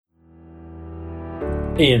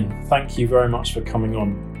Ian, thank you very much for coming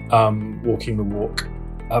on Walking the Walk.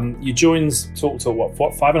 You joined Talk Talk,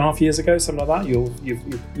 what 5.5 years ago, something like that?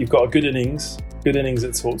 You've got a good innings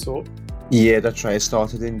at Talk Talk. Yeah, that's right. It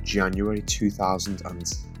started in January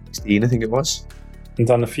 2016, I think it was. And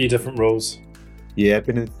done a few different roles. Yeah, I've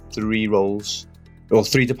been in 3 roles, or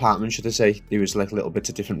 3 departments, should I say. There was like little bits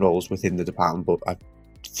of different roles within the department, but I've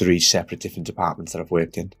 3 separate different departments that I've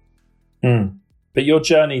worked in. But your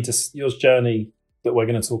journey that we're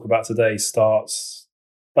going to talk about today starts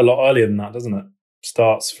a lot earlier than that, doesn't it?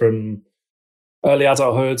 Starts from early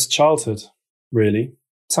adulthood, childhood, really.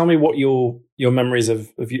 Tell me what your memories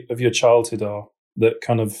of your childhood are that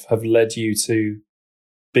kind of have led you to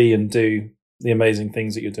be and do the amazing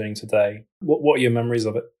things that you're doing today. What are your memories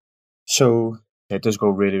of it? So it does go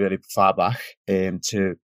really, really far back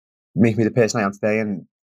to make me the person I am today, and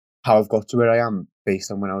how I've got to where I am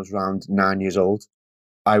based on when I was around 9 years old.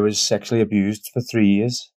 I was sexually abused for 3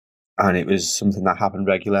 years, and it was something that happened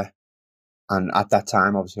regular. And at that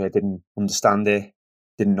time, obviously, I didn't understand it,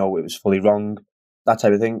 didn't know it was fully wrong, that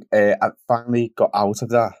type of thing. I finally got out of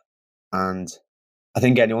that, and I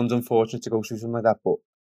think anyone's unfortunate to go through something like that, but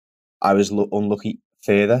I was unlucky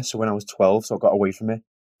further. So when I was 12, so I got away from it.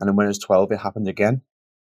 And then when I was 12, it happened again.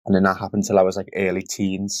 And then that happened till I was like early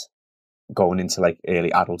teens, going into like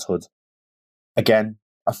early adulthood. Again,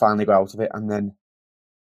 I finally got out of it, and then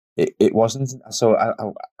it wasn't. So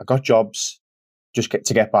I got jobs just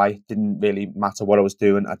to get by. Didn't really matter what I was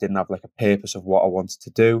doing. I didn't have like a purpose of what I wanted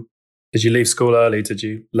to do. Did you leave school early? Did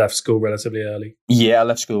you left school relatively early? Yeah, I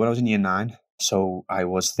left school when I was in year 9. So I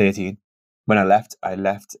was 13. When I left,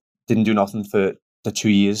 didn't do nothing for the 2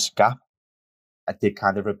 years gap. I did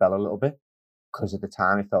kind of rebel a little bit because at the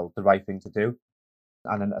time it felt the right thing to do.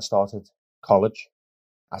 And then I started college.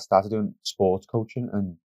 I started doing sports coaching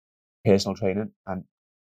and personal training. And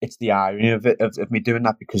it's the irony of it, of me doing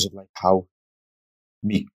that, because of like how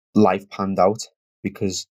me life panned out.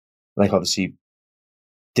 Because like obviously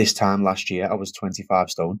this time last year I was 25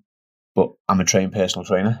 stone, but I'm a trained personal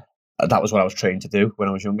trainer. That was what I was trained to do when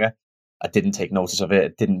I was younger. I didn't take notice of it.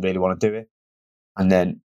 I didn't really want to do it. And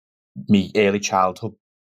then me early childhood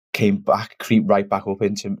creep right back up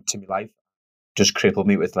into my life, just crippled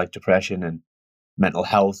me with like depression and mental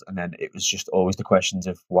health. And then it was just always the questions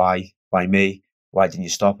of why me? Why didn't you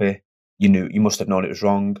stop it? You must have known it was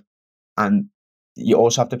wrong. And you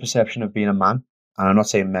also have the perception of being a man. And I'm not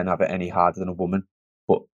saying men have it any harder than a woman,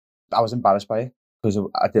 but I was embarrassed by it, because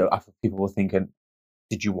people were thinking,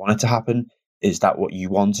 did you want it to happen? Is that what you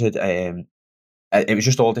wanted? It was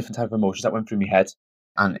just all different type of emotions that went through my head,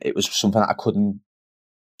 and it was something that I couldn't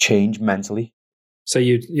change mentally. So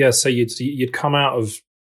you'd come out of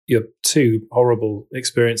your 2 horrible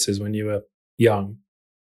experiences when you were young,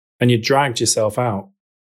 and you dragged yourself out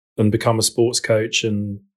and become a sports coach,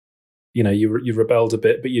 and you rebelled a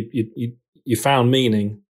bit, but you found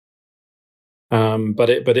meaning, but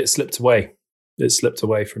it slipped away. It slipped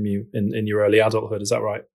away from you in your early adulthood. Is that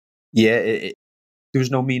right? Yeah, there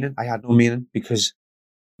was no meaning. I had no meaning because.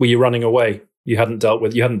 Were you running away? You hadn't dealt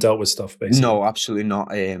with stuff, basically. No, absolutely not.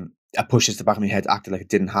 I pushed it to the back of my head, acted like it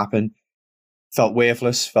didn't happen. Felt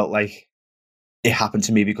worthless. Felt like it happened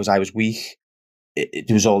to me because I was weak. It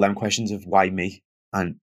was all them questions of why me,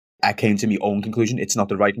 and I came to my own conclusion. It's not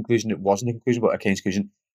the right conclusion. It wasn't a conclusion, but I came to the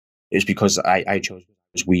conclusion it was because I chose. I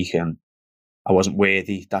was weak and I wasn't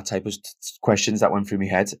worthy. That type of questions that went through my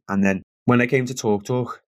head. And then when I came to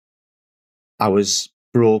Talk, I was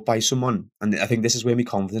brought by someone, and I think this is where my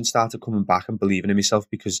confidence started coming back and believing in myself,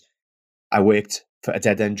 because I worked for a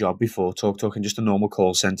dead-end job before Talk in just a normal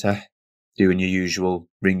call centre, doing your usual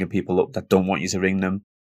ringing people up that don't want you to ring them,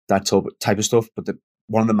 that type of stuff. But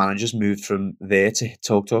one of the managers moved from there to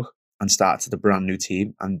Talk and started a brand new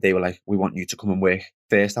team, and they were like, we want you to come and work.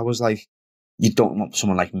 First, I was like, you don't want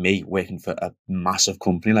someone like me working for a massive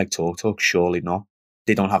company like Talk, surely not.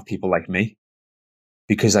 They don't have people like me.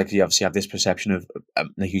 Because like you obviously have this perception of,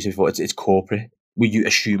 like you said before, it's corporate. Well, you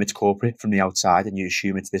assume it's corporate from the outside, and you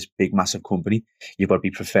assume it's this big, massive company. You've got to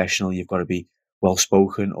be professional. You've got to be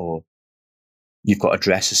well-spoken, or you've got to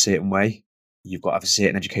dress a certain way. You've got to have a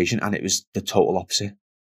certain education, and it was the total opposite.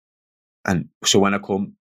 And so when I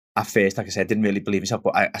come, at first, like I said, I didn't really believe myself,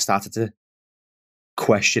 but I started to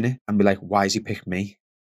question it and be like, why has he picked me?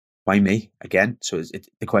 Why me again? So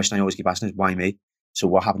the question I always keep asking is, why me? So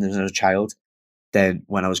what happened as a child? Then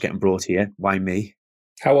when I was getting brought here, why me?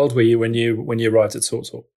 How old were you when you arrived at Talk?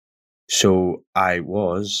 So I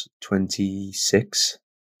was 26.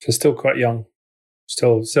 So still quite young,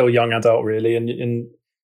 still young adult really, and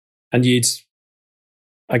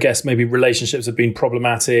I guess maybe relationships have been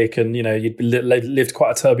problematic, and you'd lived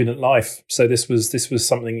quite a turbulent life. So this was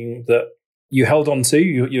something that you held on to.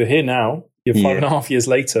 You're here now. You're 5.5 years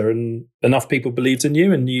later, and enough people believed in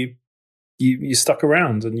you, and you stuck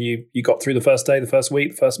around, and you got through the first day, the first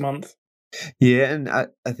week, the first month. Yeah, and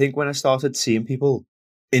I think when I started seeing people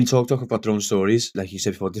in Talk about their own stories, like you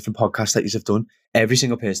said before, different podcasts that you've done, every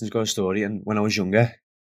single person's got a story. And when I was younger,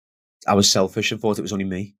 I was selfish and thought it was only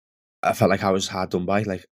me. I felt like I was hard done by.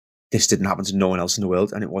 Like, this didn't happen to no one else in the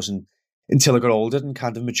world. And it wasn't until I got older and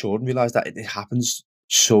kind of matured and realised that it happens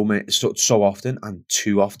so often, and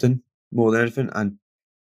too often, more than anything. And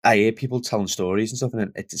I hear people telling stories and stuff,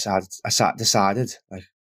 and I decided, like,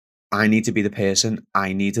 I need to be the person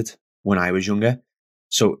I needed when I was younger.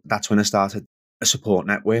 So that's when I started a support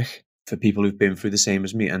network for people who've been through the same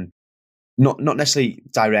as me, and not necessarily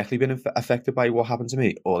directly been affected by what happened to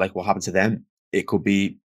me or like what happened to them. It could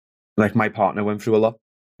be like my partner went through a lot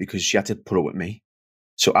because she had to put up with me.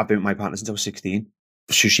 So I've been with my partner since I was 16.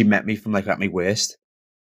 So she met me from like at my worst,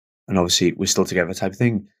 and obviously we're still together type of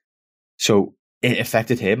thing. So it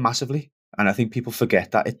affected her massively. And I think people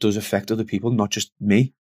forget that it does affect other people, not just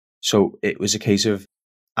me. So it was a case of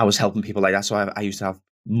I was helping people like that. So I used to have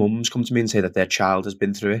mums come to me and say that their child has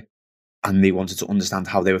been through it, and they wanted to understand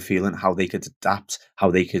how they were feeling, how they could adapt,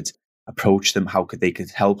 how they could approach them, they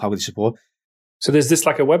could help, how could they support. So there's this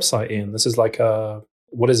like a website, Ian. This is like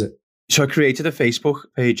what is it? So I created a Facebook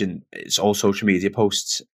page, and it's all social media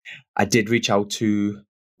posts. I did reach out to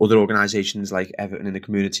other organisations like Everton in the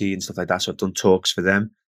community and stuff like that. So I've done talks for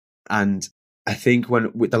them. And I think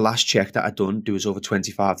with the last check that I'd done, there was over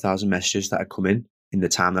 25,000 messages that had come in the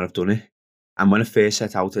time that I've done it. And when I first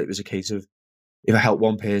set out, it was a case of, if I help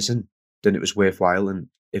one person, then it was worthwhile. And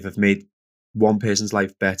if I've made one person's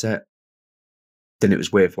life better, then it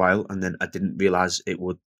was worthwhile. And then I didn't realise it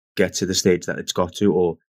would get to the stage that it's got to,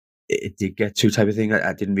 or it did get to type of thing.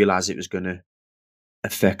 I didn't realise it was going to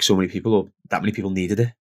affect so many people, or that many people needed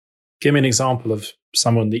it. Give me an example of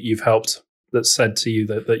someone that you've helped that said to you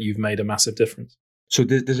that you've made a massive difference. So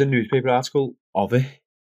there's a newspaper article of it.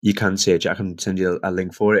 You can search it. I can send you a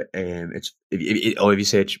link for it. It's if you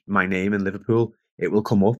search my name in Liverpool, it will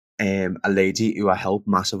come up. A lady who I helped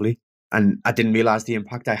massively, and I didn't realise the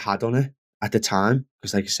impact I had on her at the time,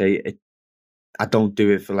 because, like I say, I don't do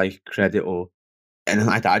it for like credit or anything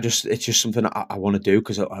like that. It's just something I want to do,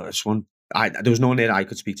 because I just want. There was no one there I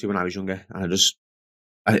could speak to when I was younger, and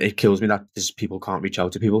it kills me that people can't reach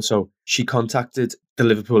out to people. So she contacted the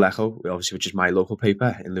Liverpool Echo, obviously, which is my local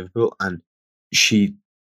paper in Liverpool, and she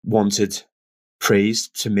wanted praise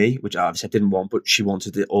to me, which obviously I didn't want, but she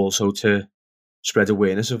wanted it also to spread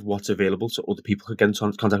awareness of what's available so other people could get in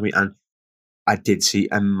contact with me. And I did see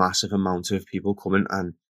a massive amount of people coming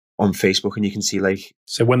and on Facebook, and you can see like.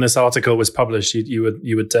 So when this article was published, you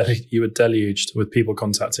were deluged with people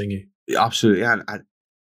contacting you. Absolutely, and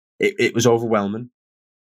it was overwhelming.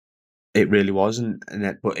 It really was,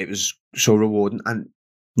 but it was so rewarding, and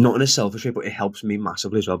not in a selfish way, but it helps me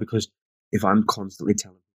massively as well, because if I'm constantly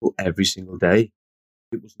telling people every single day,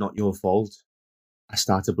 it was not your fault, I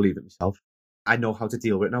start to believe it myself. I know how to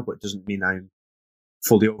deal with it now, but it doesn't mean I'm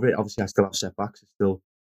fully over it. Obviously, I still have setbacks. I still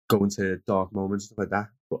go into dark moments, stuff like that.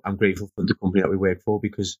 But I'm grateful for the company that we work for,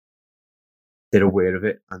 because they're aware of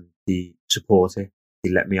it and they support it.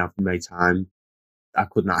 They let me have my time. I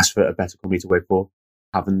couldn't ask for a better company to work for,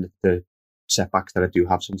 having the setbacks that I do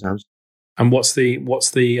have sometimes. And what's the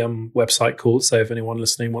website called? So if anyone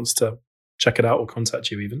listening wants to check it out or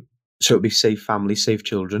contact you even. So it'll be Safe Family, Safe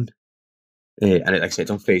Children. And like I said,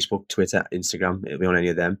 it's on Facebook, Twitter, Instagram. It'll be on any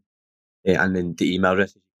of them. And then the email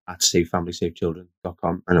address is at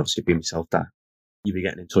safefamilysafechildren.com. And obviously be myself that you'll be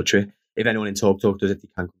getting in touch with. If anyone in Talk does it, they can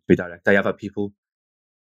come to me direct. I have had people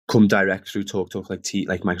come direct through Talk,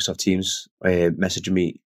 like Microsoft Teams, messaging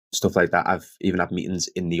me, stuff like that. I've even had meetings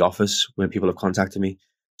in the office when people have contacted me.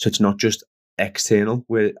 So it's not just external,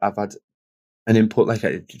 where I've had an input, like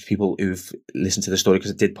people who've listened to the story,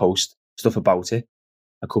 because I did post stuff about it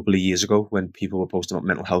a couple of years ago when people were posting about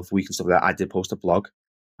Mental Health Week and stuff like that. I did post a blog.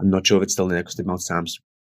 I'm not sure if it's still in there, because the amount of times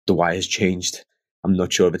the wire has changed. I'm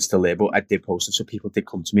not sure if it's still there, but I did post it, so people did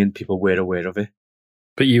come to me and people were aware of it.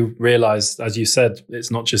 But you realise, as you said,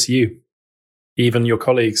 it's not just you, even your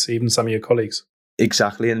colleagues, even some of your colleagues.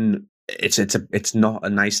 Exactly, and it's not a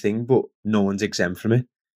nice thing, but no one's exempt from it.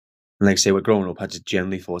 And like I say, we're growing up, I just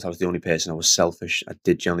generally thought I was the only person. I was selfish. I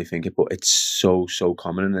did generally think it, but it's so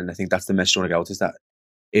common, and I think that's the message I want to get out, is that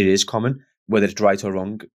it is common, whether it's right or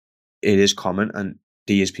wrong. It is common, and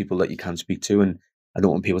there is people that you can speak to, and I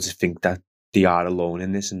don't want people to think that they are alone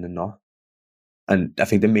in this, and they're not. And I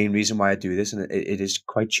think the main reason why I do this, and it is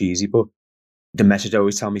quite cheesy, but the message I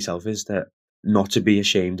always tell myself is that not to be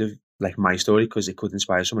ashamed of like my story, because it could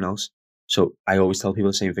inspire someone else. So I always tell people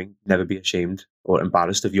the same thing: never be ashamed or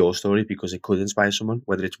embarrassed of your story, because it could inspire someone,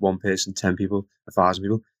 whether it's one person, 10 people, 1,000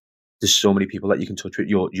 people. There's so many people that you can touch with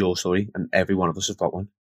your story, and every one of us has got one.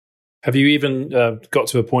 Have you even got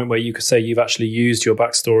to a point where you could say you've actually used your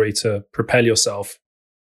backstory to propel yourself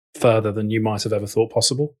further than you might have ever thought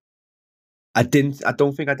possible? I don't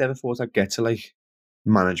think I'd ever thought I'd get to like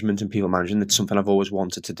management and people management. It's something I've always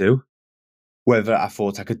wanted to do. Whether I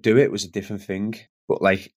thought I could do it was a different thing. But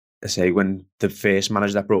like I say, when the first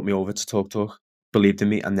manager that brought me over to Talk believed in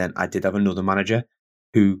me, and then I did have another manager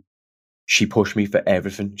who, she pushed me for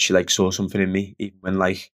everything. She like saw something in me, even when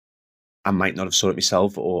like I might not have saw it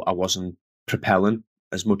myself, or I wasn't propelling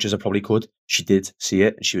as much as I probably could. She did see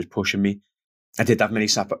it, and she was pushing me. I did have many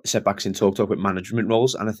setbacks in Talk with management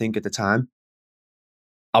roles, and I think at the time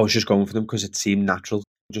I was just going for them because it seemed natural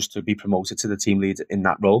just to be promoted to the team lead in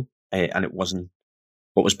that role, and it wasn't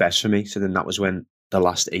what was best for me. So then that was when the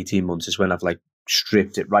last 18 months is when I've like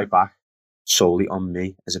stripped it right back solely on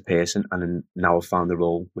me as a person, and then now I've found the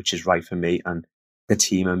role which is right for me, and the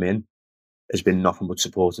team I'm in has been nothing but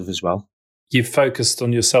supportive as well. You've focused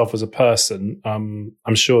on yourself as a person.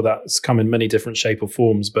 I'm sure that's come in many different shape or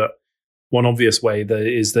forms, but one obvious way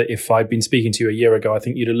is that if I'd been speaking to you a year ago, I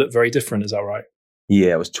think you'd have looked very different. Is that right?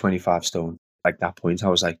 Yeah, I was 25 stone. Like that point, I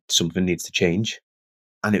was like, something needs to change.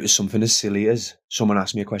 And it was something as silly as, someone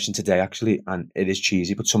asked me a question today, actually, and it is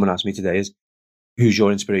cheesy, but someone asked me today is, who's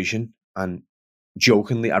your inspiration? And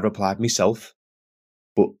jokingly, I replied myself.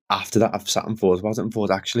 But after that, I've sat and thought about it and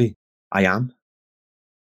thought, actually, I am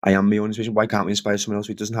my own inspiration. Why can't we inspire someone else?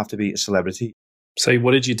 It doesn't have to be a celebrity. So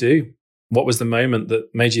what did you do? What was the moment that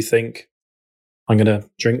made you think, I'm going to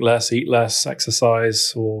drink less, eat less,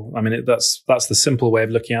 exercise? Or, I mean, that's the simple way of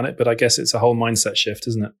looking at it, but I guess it's a whole mindset shift,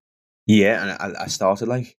 isn't it? Yeah, and I started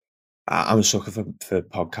like, I'm a sucker for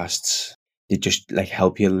podcasts. They just like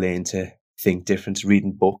help you learn to think different,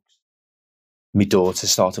 reading books. My daughter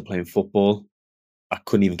started playing football. I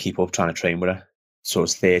couldn't even keep up trying to train with her. So I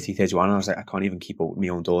was 30, 31, and I was like, I can't even keep up with my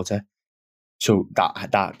own daughter. So that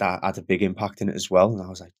had a big impact in it as well. And I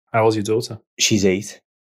was like, how old's your daughter? She's 8.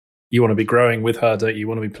 You want to be growing with her, don't you? You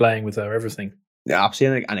want to be playing with her, everything. Yeah,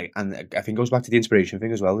 absolutely. And I think it goes back to the inspiration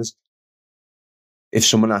thing as well. Is if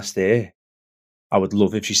someone asked her, I would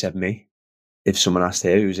love if she said me. If someone asked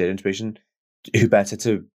her who's her inspiration, who better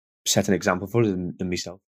to set an example for than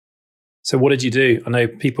myself? So what did you do? I know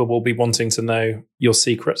people will be wanting to know your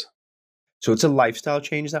secret. So it's a lifestyle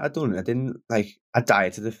change that I'd done. I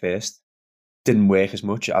dieted at first. Didn't work as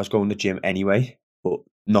much. I was going to the gym anyway, but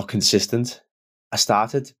not consistent. I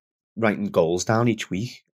started writing goals down each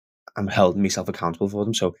week and holding myself accountable for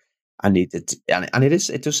them. So I needed, and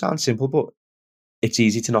it does sound simple, but it's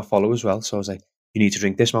easy to not follow as well. So I was like, you need to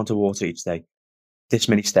drink this amount of water each day, this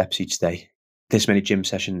many steps each day, this many gym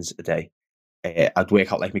sessions a day. I'd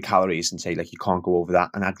work out like my calories and say like, you can't go over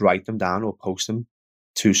that. And I'd write them down or post them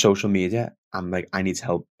to social media. I'm like, I need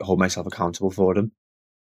to hold myself accountable for them.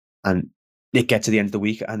 And it get to the end of the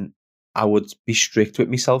week and I would be strict with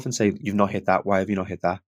myself and say, you've not hit that. Why have you not hit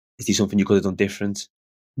that? Is there something you could have done different?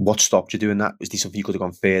 What stopped you doing that? Is there something you could have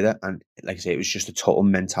gone further? And like I say, it was just a total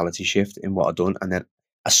mentality shift in what I'd done. And then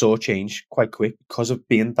I saw change quite quick because of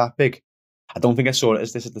being that big. I don't think I saw it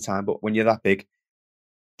as this at the time, but when you're that big,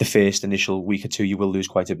 the first initial week or two, you will lose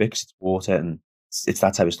quite a bit because it's water and it's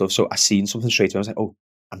that type of stuff. So I seen something straight away. I was like, oh,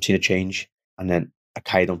 I'm seeing a change. And then I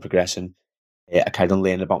carried on progressing. I carried on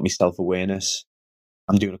learning about my self-awareness.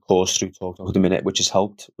 I'm doing a course through Talk at the minute, which has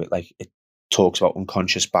helped with like, it talks about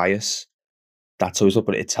unconscious bias. That's always up,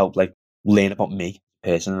 but it's helped like learn about me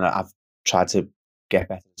person. And I've tried to get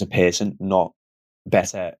better as a person, not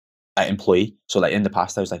better at employee. So like in the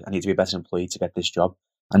past, I was like, I need to be a better employee to get this job.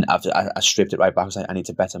 And after I stripped it right back, I was like, I need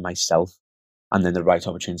to better myself. And then the right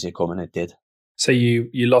opportunity would come and it did. So you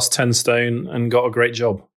lost 10 stone and got a great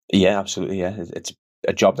job. Yeah, absolutely. Yeah. It's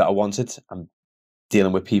a job that I wanted. I'm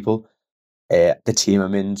dealing with people. The team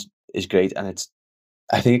I'm in is great. And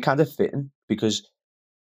I think it kind of fitting because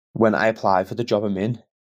when I applied for the job I'm in,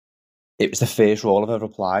 it was the first role I've ever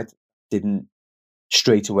applied. Didn't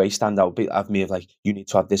straight away stand out of me of like, you need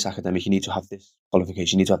to have this academic, you need to have this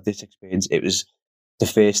qualification, you need to have this experience. It was the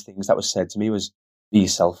first things that was said to me was, be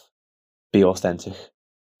yourself, be authentic.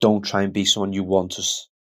 Don't try and be someone you want us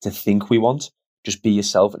to think we want. Just be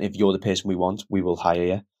yourself. And if you're the person we want, we will hire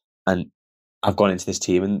you. And I've gone into this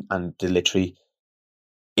team and they literally,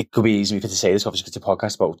 it could be easy for me to say this, obviously, because it's a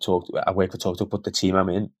podcast about I work for Talk, but the team I'm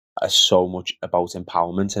in is so much about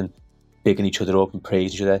empowerment and bigging each other up and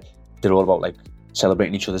praising each other. They're all about like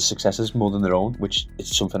celebrating each other's successes more than their own, which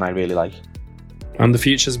is something I really like. And the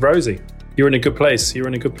future's rosy. You're in a good place.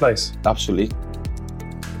 Absolutely.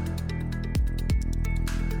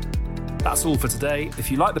 That's all for today.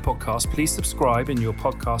 If you like the podcast, please subscribe in your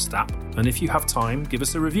podcast app. And if you have time, give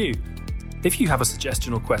us a review. If you have a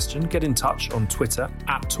suggestion or question, get in touch on Twitter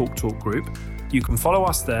 @TalkTalkGroup. You can follow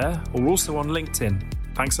us there or also on LinkedIn.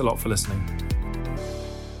 Thanks a lot for listening.